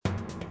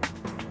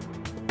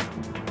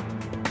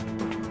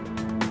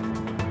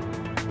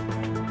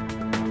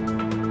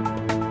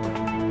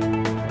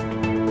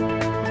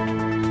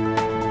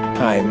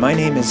Hi, my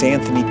name is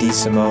Anthony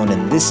DeSimone,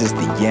 and this is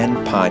the Yen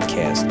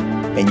Podcast.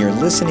 And you're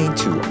listening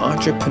to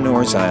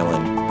Entrepreneur's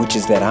Island, which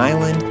is that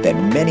island that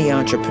many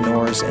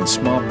entrepreneurs and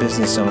small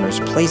business owners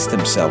place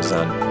themselves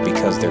on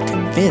because they're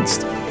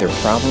convinced their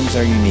problems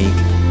are unique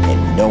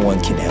and no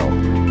one can help.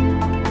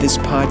 This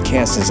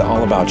podcast is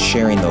all about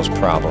sharing those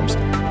problems,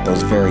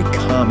 those very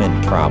common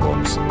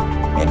problems,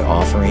 and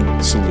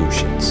offering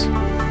solutions.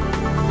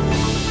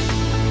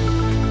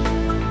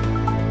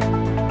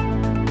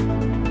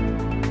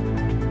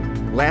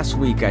 Last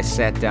week, I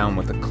sat down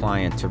with a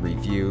client to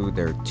review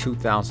their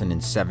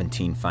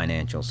 2017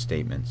 financial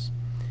statements.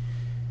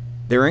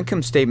 Their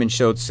income statement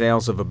showed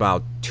sales of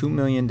about $2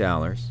 million,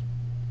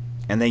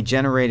 and they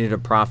generated a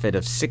profit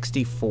of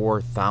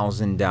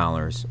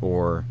 $64,000,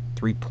 or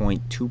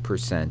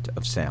 3.2%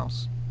 of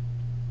sales.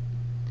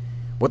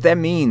 What that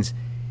means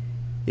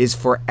is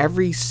for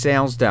every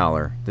sales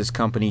dollar this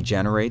company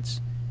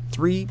generates,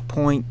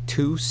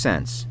 3.2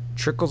 cents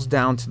trickles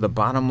down to the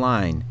bottom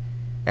line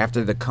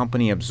after the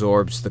company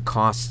absorbs the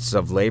costs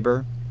of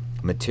labor,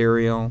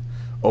 material,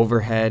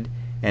 overhead,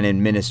 and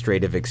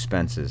administrative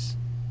expenses.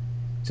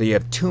 So you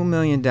have $2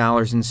 million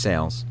in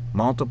sales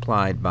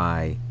multiplied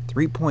by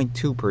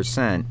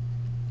 3.2%,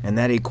 and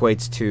that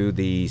equates to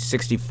the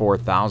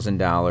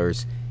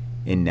 $64,000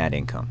 in net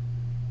income.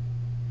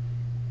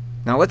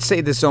 Now let's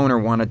say this owner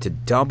wanted to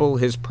double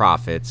his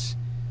profits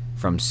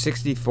from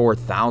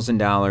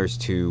 $64,000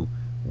 to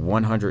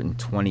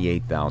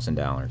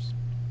 $128,000.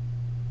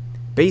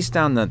 Based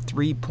on the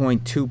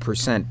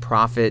 3.2%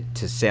 profit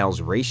to sales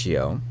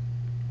ratio,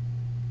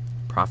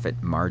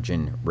 profit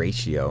margin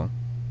ratio,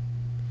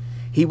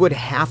 he would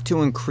have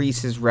to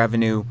increase his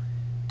revenue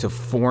to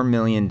 $4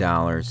 million,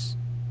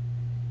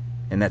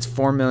 and that's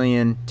 $4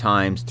 million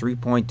times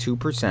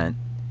 3.2%,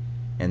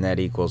 and that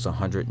equals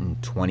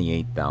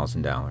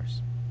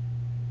 $128,000.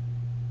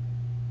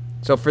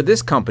 So for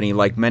this company,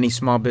 like many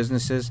small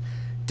businesses,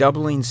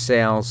 doubling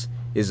sales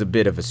is a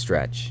bit of a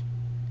stretch.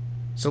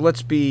 So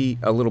let's be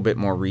a little bit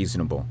more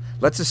reasonable.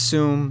 Let's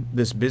assume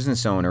this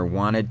business owner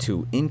wanted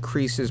to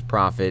increase his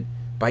profit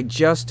by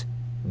just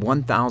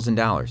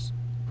 $1,000.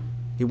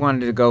 He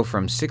wanted to go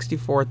from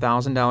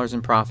 $64,000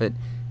 in profit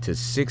to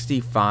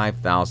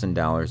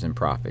 $65,000 in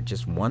profit,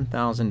 just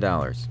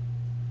 $1,000.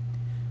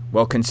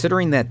 Well,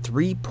 considering that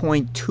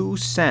 3.2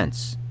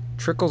 cents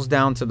trickles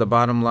down to the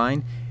bottom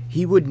line,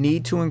 he would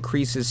need to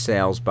increase his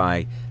sales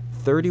by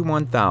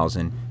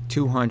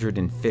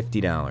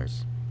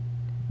 $31,250.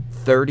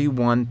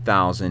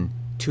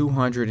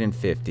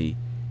 $31,250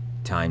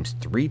 times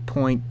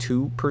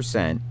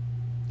 3.2%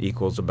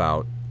 equals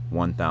about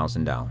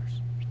 $1,000.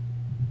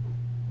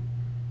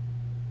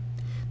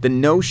 The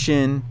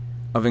notion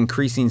of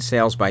increasing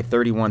sales by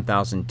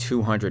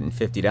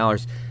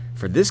 $31,250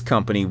 for this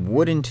company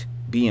wouldn't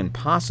be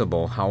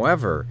impossible.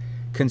 However,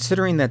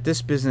 considering that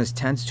this business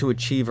tends to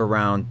achieve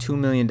around $2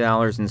 million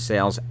in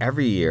sales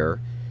every year,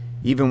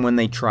 even when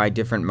they try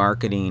different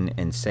marketing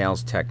and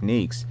sales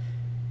techniques,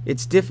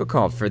 it's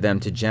difficult for them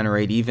to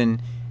generate even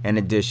an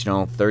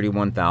additional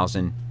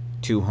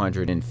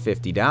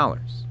 $31,250.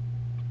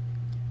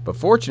 But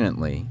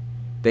fortunately,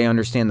 they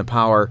understand the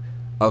power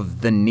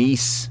of the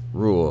NICE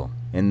rule.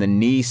 And the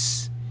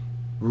NICE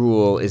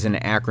rule is an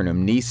acronym.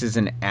 NICE is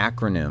an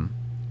acronym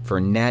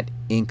for Net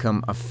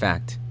Income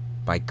Effect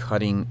by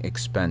Cutting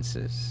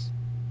Expenses.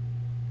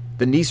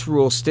 The NICE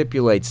rule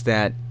stipulates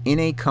that in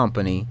a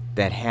company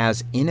that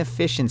has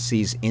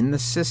inefficiencies in the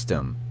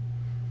system,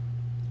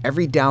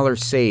 every dollar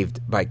saved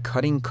by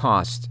cutting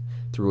costs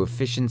through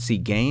efficiency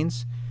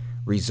gains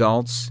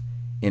results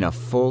in a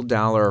full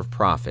dollar of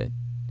profit,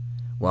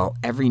 while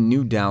every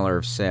new dollar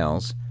of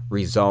sales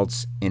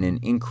results in an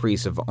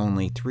increase of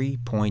only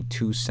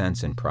 3.2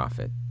 cents in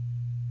profit.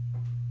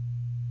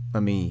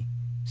 Let me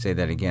say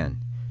that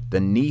again.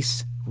 The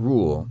NICE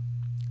rule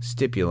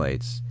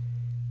stipulates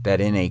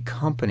that in a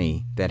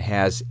company that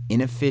has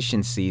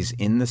inefficiencies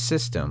in the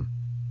system,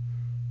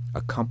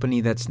 a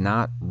company that's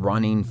not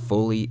running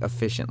fully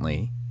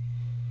efficiently,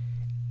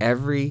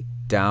 every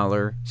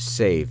dollar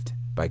saved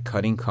by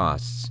cutting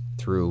costs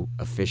through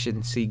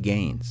efficiency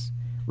gains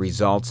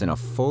results in a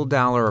full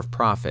dollar of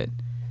profit,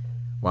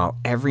 while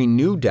every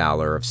new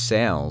dollar of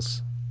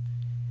sales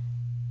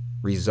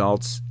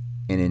results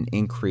in an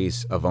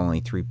increase of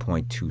only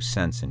 3.2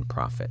 cents in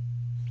profit.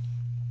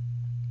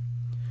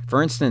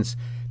 For instance,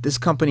 this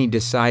company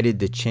decided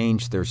to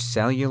change their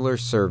cellular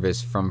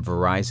service from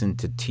Verizon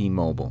to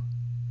T-Mobile.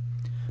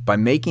 By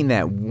making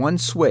that one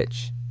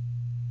switch,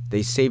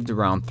 they saved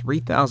around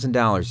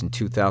 $3,000 in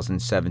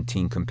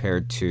 2017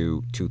 compared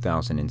to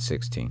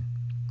 2016.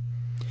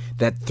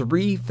 That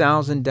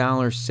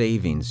 $3,000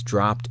 savings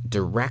dropped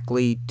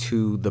directly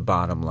to the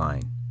bottom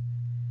line.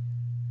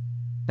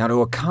 Now,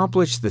 to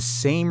accomplish the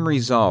same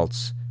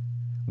results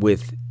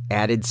with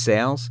added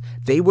sales,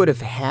 they would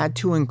have had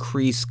to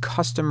increase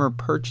customer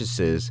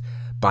purchases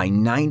by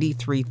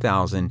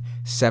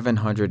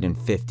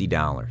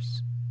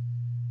 $93,750.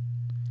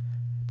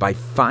 By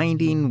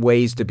finding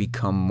ways to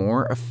become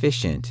more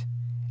efficient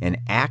and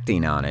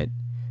acting on it,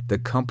 the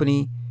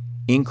company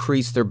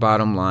increase their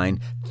bottom line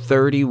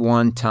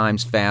 31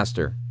 times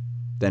faster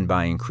than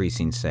by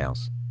increasing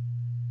sales.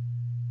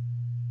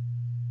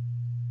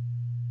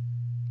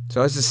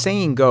 So as the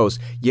saying goes,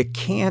 you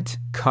can't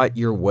cut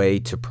your way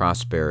to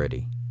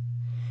prosperity.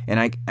 And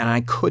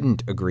I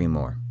couldn't agree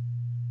more.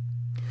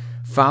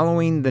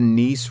 Following the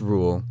Nice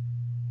rule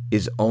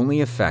is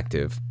only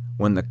effective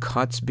when the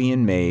cuts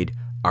being made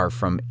are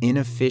from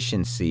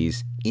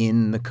inefficiencies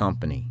in the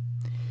company.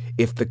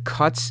 If the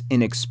cuts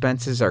in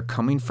expenses are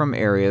coming from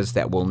areas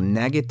that will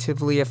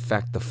negatively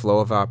affect the flow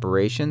of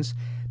operations,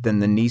 then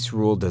the Nice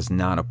rule does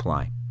not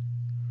apply.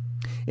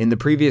 In the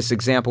previous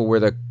example where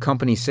the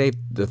company saved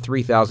the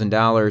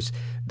 $3,000,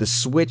 the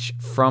switch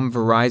from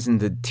Verizon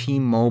to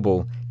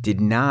T-Mobile did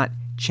not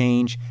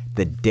change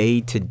the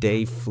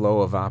day-to-day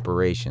flow of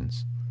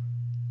operations.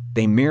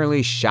 They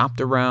merely shopped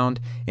around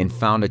and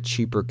found a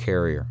cheaper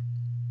carrier.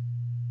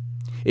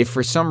 If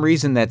for some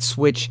reason that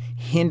switch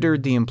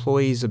hindered the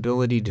employees'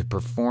 ability to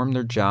perform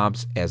their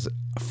jobs as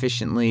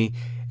efficiently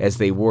as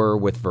they were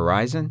with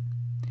Verizon,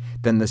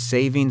 then the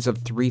savings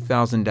of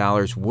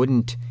 $3,000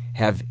 wouldn't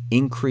have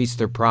increased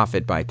their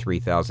profit by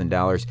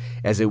 $3,000,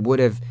 as it would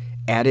have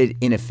added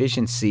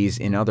inefficiencies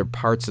in other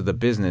parts of the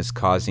business,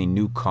 causing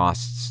new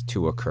costs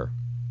to occur.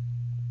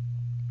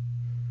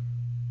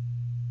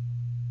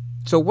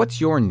 So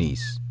what's your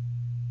Nice?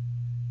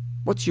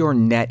 What's your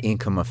net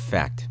income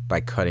effect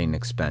by cutting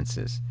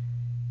expenses?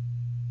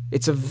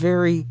 It's a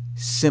very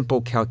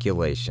simple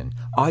calculation.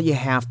 All you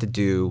have to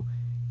do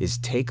is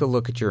take a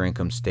look at your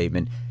income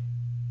statement,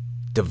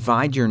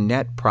 divide your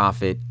net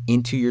profit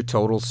into your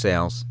total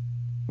sales,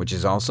 which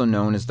is also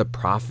known as the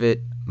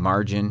profit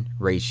margin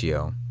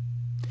ratio,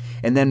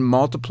 and then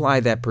multiply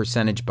that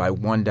percentage by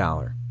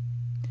 $1.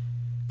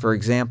 For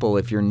example,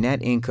 if your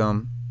net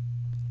income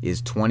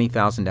is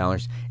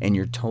 $20,000 and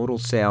your total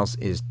sales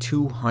is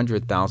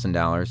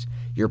 $200,000,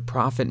 your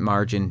profit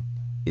margin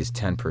is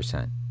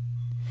 10%.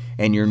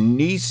 And your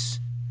Nice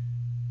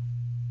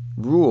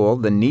rule,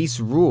 the Nice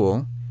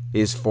rule,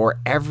 is for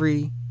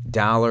every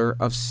dollar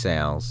of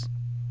sales,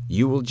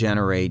 you will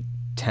generate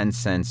 10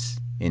 cents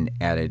in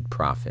added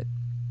profit.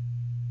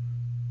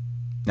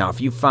 Now, if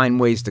you find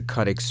ways to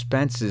cut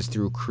expenses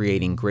through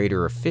creating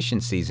greater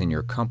efficiencies in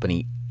your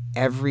company,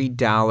 every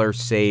dollar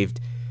saved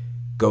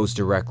goes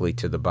directly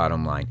to the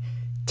bottom line,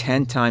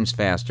 10 times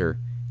faster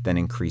than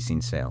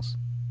increasing sales.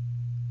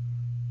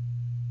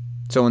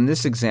 So in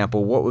this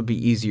example, what would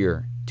be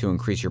easier to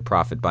increase your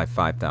profit by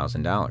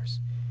 $5,000?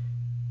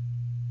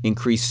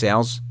 Increase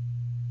sales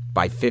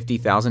by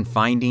 $50,000,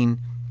 finding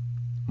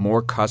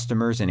more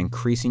customers and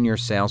increasing your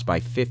sales by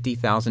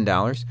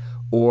 $50,000,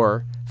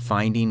 or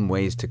finding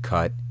ways to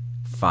cut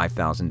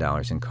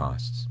 $5,000 in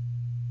costs.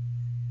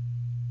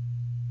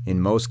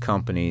 In most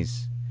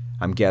companies,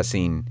 I'm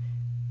guessing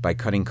by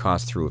cutting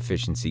costs through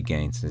efficiency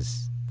gains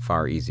is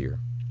far easier.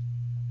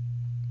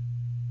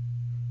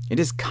 It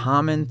is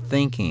common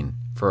thinking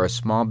for a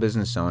small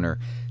business owner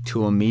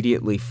to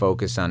immediately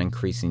focus on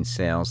increasing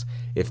sales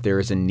if there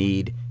is a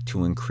need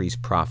to increase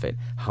profit.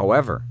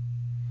 However,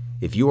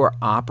 if you are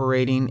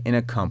operating in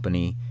a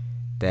company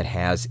that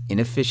has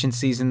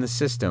inefficiencies in the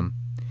system,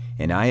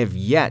 and I have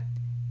yet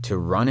to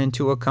run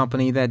into a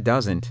company that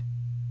doesn't,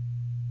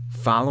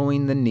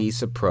 following the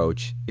Nice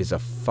approach is a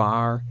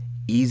far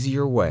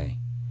easier way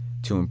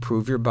to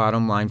improve your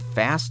bottom line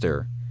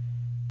faster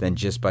than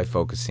just by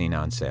focusing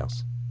on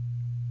sales.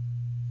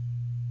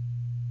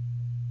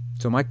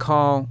 So my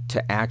call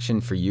to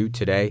action for you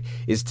today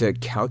is to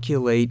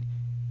calculate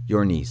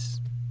your Nice.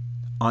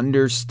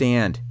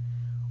 Understand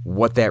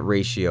what that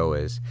ratio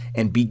is,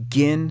 and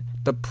begin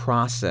the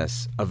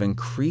process of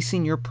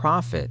increasing your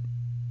profit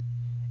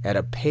at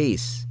a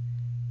pace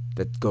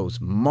that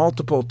goes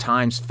multiple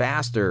times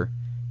faster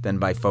than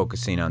by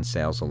focusing on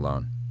sales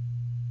alone.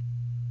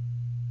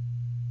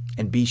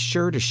 And be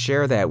sure to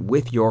share that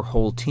with your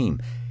whole team.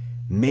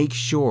 Make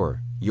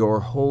sure your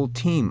whole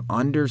team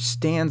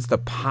understands the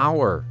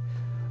power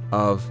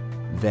of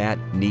that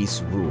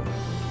Nice rule.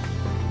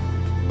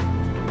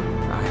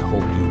 I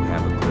hope you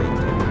have a great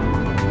day.